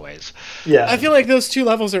copy-paste hallways. Yeah. I feel like those two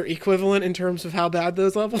levels are equivalent in terms of how bad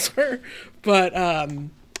those levels are. But I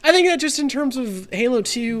think that just in terms of Halo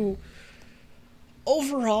 2...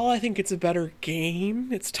 overall, I think it's a better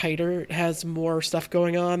game. It's tighter. It has more stuff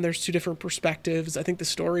going on. There's two different perspectives. I think the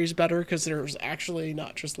story's better because there's actually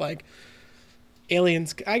not just like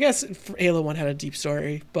aliens. I guess Halo 1 had a deep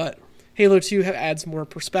story, but Halo 2 adds more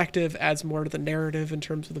perspective, adds more to the narrative in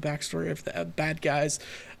terms of the backstory of the bad guys.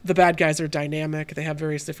 The bad guys are dynamic. They have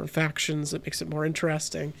various different factions. It makes it more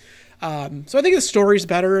interesting. So I think the story's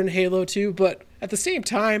better in Halo 2, but at the same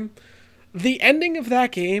time, the ending of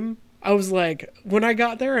that game... I was like, when I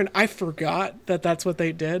got there, and I forgot that that's what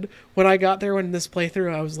they did. When I got there in this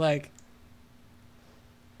playthrough, I was like,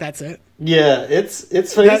 that's it. Yeah, it's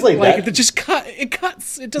funny. It's like that. It just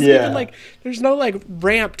cuts. It doesn't even like, there's no like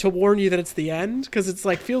ramp to warn you that it's the end, because it's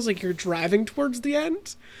like, feels like you're driving towards the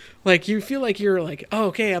end. Like, you feel like you're like, oh,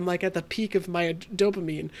 okay, I'm like at the peak of my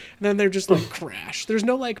dopamine. And then they're just like crash. There's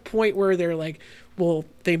no like point where they're like, well,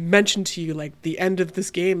 they mentioned to you like the end of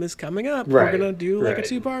this game is coming up. Right, we're gonna do like a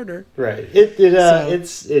two-parter. Right.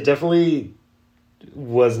 It definitely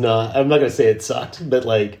was not. I'm not gonna say it sucked, but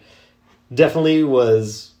like definitely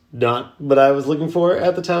was not what I was looking for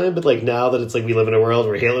at the time. But like now that it's like we live in a world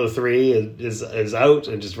where Halo 3 is out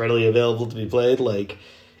and just readily available to be played, like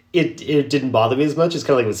it didn't bother me as much. It's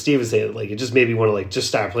kind of like what Steve was saying. Like it just made me want to like just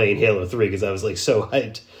start playing Halo 3 because I was like so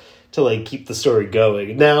hyped to like keep the story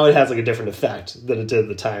going. Now it has like a different effect than it did at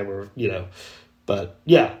the time, where But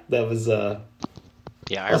yeah, that was I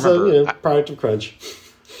also, remember product of crunch.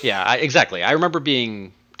 Yeah, exactly. I remember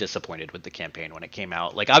being disappointed with the campaign when it came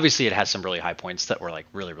out. Like obviously it has some really high points that were like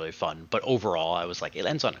really, really fun, but overall I was like, it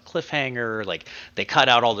ends on a cliffhanger. Like they cut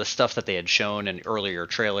out all this stuff that they had shown in earlier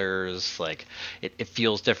trailers. Like it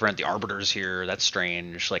feels different. The Arbiter's here. That's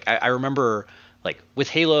strange. Like I remember like with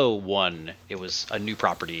Halo 1, it was a new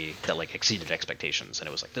property that like exceeded expectations, and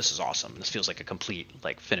it was like, this is awesome. This feels like a complete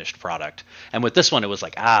like finished product. And with this one, it was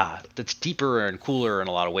like, that's deeper and cooler in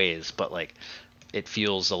a lot of ways, but like it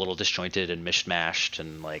feels a little disjointed and mishmashed,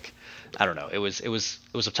 and like I don't know. It was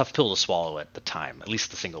a tough pill to swallow at the time, at least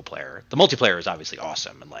the single player. The multiplayer is obviously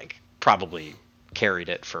awesome and like probably carried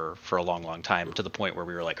it for a long, long time, to the point where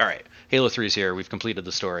we were like, all right, Halo 3's here. We've completed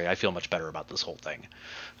the story. I feel much better about this whole thing.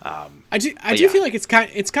 I do feel like it's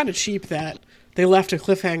kind of cheap that they left a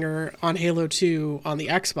cliffhanger on Halo 2 on the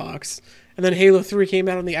Xbox, and and then Halo 3 came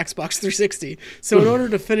out on the Xbox 360. So in order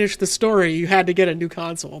to finish the story, you had to get a new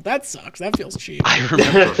console. That sucks. That feels cheap.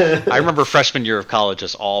 I remember freshman year of college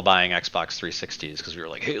us all buying Xbox 360s because we were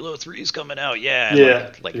like, Halo 3 is coming out, yeah.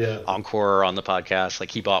 And like Encore on the podcast, like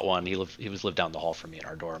he bought one. He lived down the hall from me in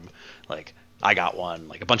our dorm. Like I got one.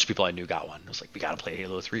 Like a bunch of people I knew got one. It was like, we got to play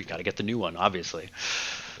Halo 3. Got to get the new one, obviously.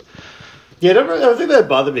 Yeah, I don't think that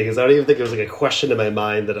bothered me because I don't even think it was like a question in my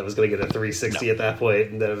mind that I was going to get a 360 at that point,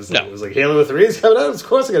 and then it was like Halo 3 is coming out. Of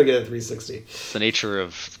course, I'm going to get a 360. It's the nature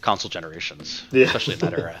of console generations, Yeah. especially in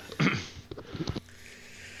that era.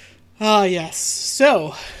 Yes.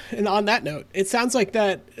 So, and on that note, it sounds like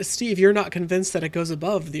that, Steve, you're not convinced that it goes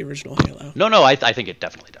above the original Halo. No, I think it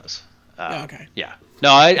definitely does. Okay. Yeah.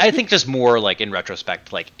 No, I think just more like in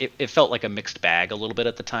retrospect, like it felt like a mixed bag a little bit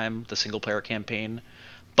at the time, the single player campaign,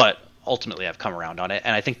 but ultimately I've come around on it,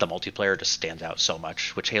 and I think the multiplayer just stands out so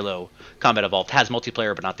much, which Halo Combat Evolved has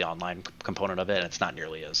multiplayer but not the online component of it, and it's not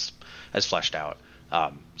nearly as fleshed out.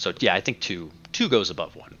 So yeah, I think two goes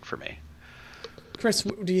above one for me. Chris,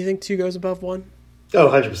 do you think 2 goes above 1? Oh,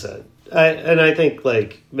 100%. I think,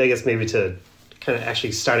 like, I guess maybe to kind of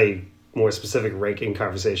actually start a more specific ranking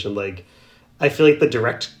conversation, like, I feel like the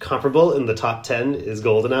direct comparable in the top 10 is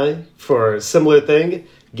GoldenEye for a similar thing.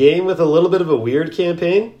 Game with a little bit of a weird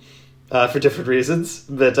campaign. For different reasons,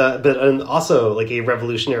 but and also like a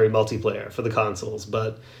revolutionary multiplayer for the consoles.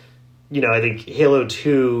 But I think Halo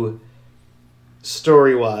 2,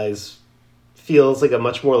 story-wise, feels like a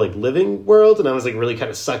much more like living world, and I was like really kind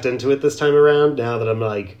of sucked into it this time around. Now that I'm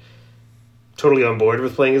like totally on board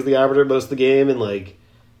with playing as the Arbiter most of the game, and like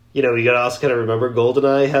you gotta also kind of remember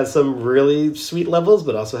GoldenEye has some really sweet levels,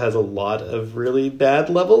 but also has a lot of really bad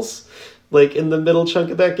levels. Like in the middle chunk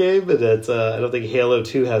of that game, and it's I don't think Halo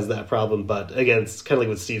 2 has that problem, but again, it's kind of like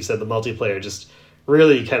what Steve said, the multiplayer just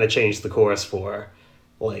really kind of changed the course for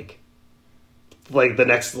like the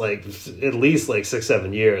next like at least like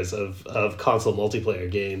 6-7 years of console multiplayer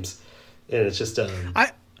games, and it's just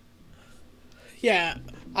I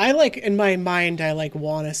like in my mind I like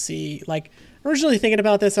want to see, like originally thinking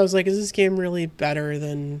about this I was like, is this game really better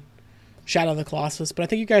than Shadow of the Colossus? But I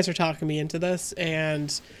think you guys are talking me into this,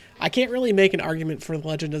 and I can't really make an argument for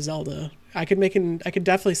Legend of Zelda. I could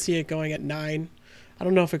definitely see it going at 9. I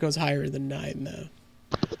don't know if it goes higher than 9 though.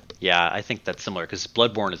 Yeah, I think that's similar because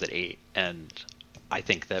Bloodborne is at 8, and I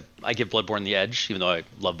think that I give Bloodborne the edge, even though I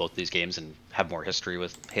love both these games and have more history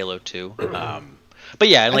with Halo 2. But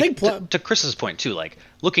yeah, and like to Chris's point too, like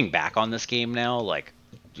looking back on this game now, like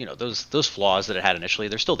those flaws that it had initially,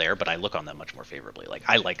 they're still there, but I look on them much more favorably. Like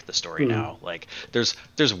I like the story now. Like there's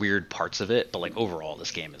weird parts of it, but like overall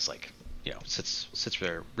this game is like sits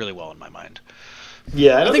there really well in my mind.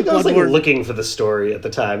 Yeah, I don't think I was like looking for the story at the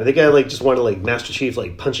time. I think I like just wanted like Master Chief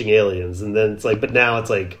like punching aliens, and then it's like, but now it's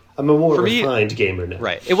like I'm a more refined gamer now.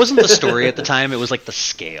 Right. It wasn't the story at the time. It was like the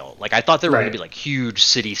scale. Like I thought there were going to be like huge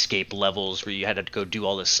cityscape levels where you had to go do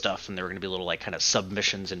all this stuff, and there were going to be little like kind of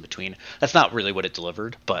submissions in between. That's not really what it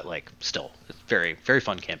delivered, but like still, it's very very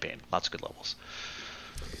fun campaign. Lots of good levels.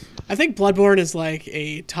 I think Bloodborne is like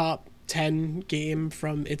a top 10 game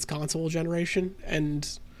from its console generation, and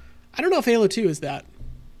I don't know if Halo 2 is that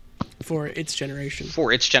for its generation.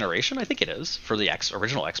 For its generation, I think it is. For the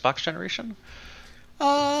original Xbox generation.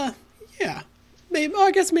 Yeah. Maybe.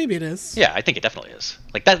 I guess maybe it is. Yeah, I think it definitely is.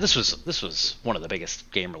 Like that. This was one of the biggest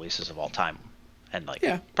game releases of all time, and like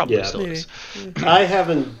probably still is. I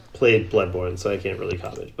haven't played Bloodborne, so I can't really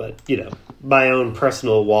comment. But my own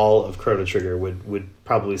personal wall of Chrono Trigger would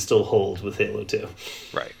probably still hold with Halo 2.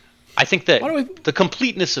 Right. I think that the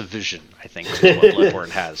completeness of vision, I think, is what Bloodborne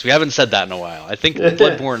has. We haven't said that in a while. I think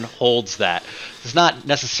Bloodborne holds that. It's not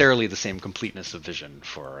necessarily the same completeness of vision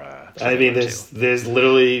for I mean, there's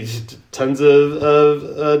literally tons of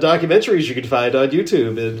documentaries you can find on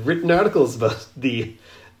YouTube and written articles about the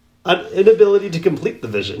inability to complete the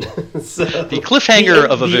vision. So the cliffhanger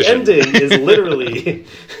of a vision. The ending is literally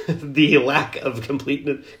the lack of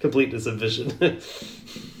completeness of vision.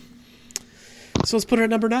 So let's put it at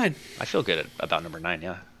number 9. I feel good about number 9,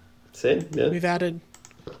 yeah. Same, yeah. We've added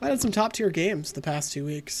some top tier games the past 2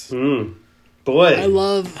 weeks. Boy. I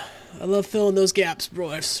love filling those gaps,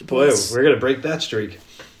 boys. Boy, we're going to break that streak.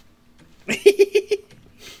 Are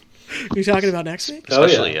you talking about next week?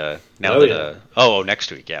 Especially now next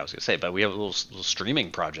week, yeah, I was going to say. But we have a little streaming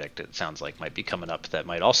project, it sounds like, might be coming up that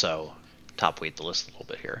might also top weight the list a little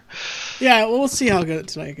bit here. Yeah, well, we'll see how good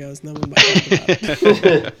tonight goes, and then we might talk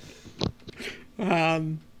about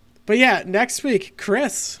it. But yeah, next week,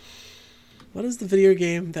 Chris, what is the video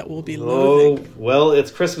game that will be loathing? Oh, well, it's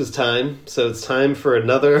Christmas time, so it's time for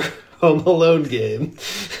another Home Alone game.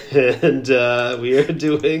 And we are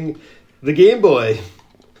doing the Game Boy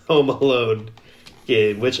Home Alone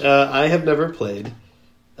game, which I have never played.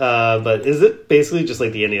 But is it basically just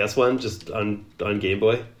like the NES one, just on Game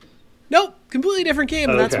Boy? Nope, completely different game,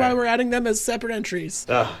 and that's Okay. why we're adding them as separate entries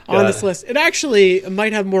Oh, on God. this list. It actually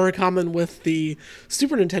might have more in common with the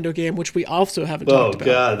Super Nintendo game, which we also haven't Oh talked about.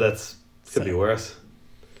 God, that's could be worse.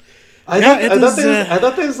 I Yeah, thought, it I, thought is, there was, I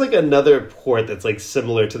thought there was like another port that's like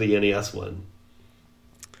similar to the NES one.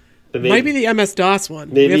 But Might be the MS-DOS one.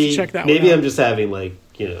 maybe We have to check that maybe one out. I'm just having like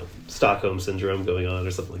Stockholm syndrome going on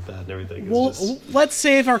or something like that, and everything. Is Well, just... let's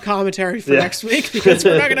save our commentary for Yeah. next week because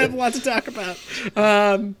we're not going to have a lot to talk about.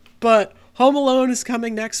 But Home Alone is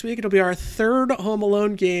coming next week. It'll be our third Home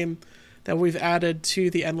Alone game that we've added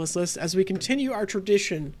to the endless list as we continue our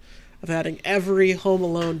tradition of adding every Home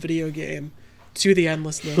Alone video game to the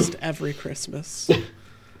endless list every Christmas.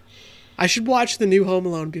 I should watch the new Home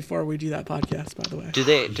Alone before we do that podcast, by the way.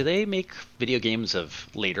 Do they make video games of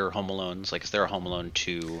later Home Alones? Like, is there a Home Alone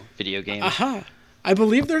 2 video game? Aha. I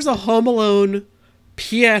believe there's a Home Alone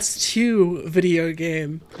PS2 video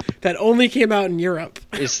game that only came out in Europe.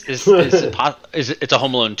 Is it it's a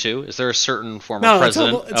Home Alone 2? Is there a certain former No, it's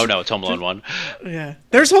president? Home- it's- It's Home Alone 1. Yeah.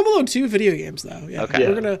 There's Home Alone 2 video games, though. Yeah. Okay.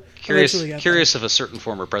 We're going to Curious eventually get curious if a certain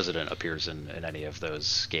former president appears in any of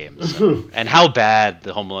those games, and how bad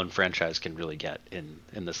the Home Alone franchise can really get in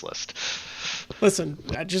this list. there. Listen,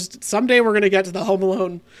 just someday we're going to get to the Home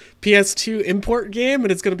Alone PS2 import game,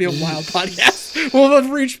 and it's going to be a wild podcast. We'll have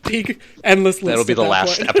reached peak endless list. That'll be at the that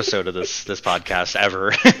last point. episode of this podcast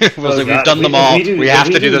ever. Oh, We've God. done them all. We have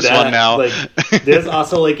to do this that, one now. Like, there's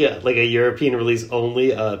also like a European release only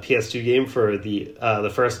PS2 game for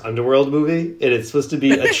the first Underworld movie, and it's supposed to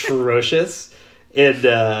be atrocious.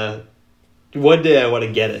 And one day I want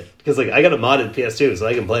to get it because like I got a modded PS2, so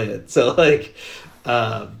I can play it. So like,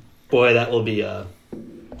 boy, that'll be a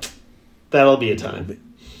time.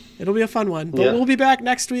 It'll be a fun one. But Yeah. we'll be back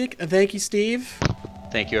next week. Thank you, Steve.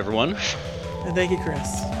 Thank you, everyone. And thank you, Chris.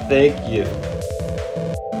 Thank you.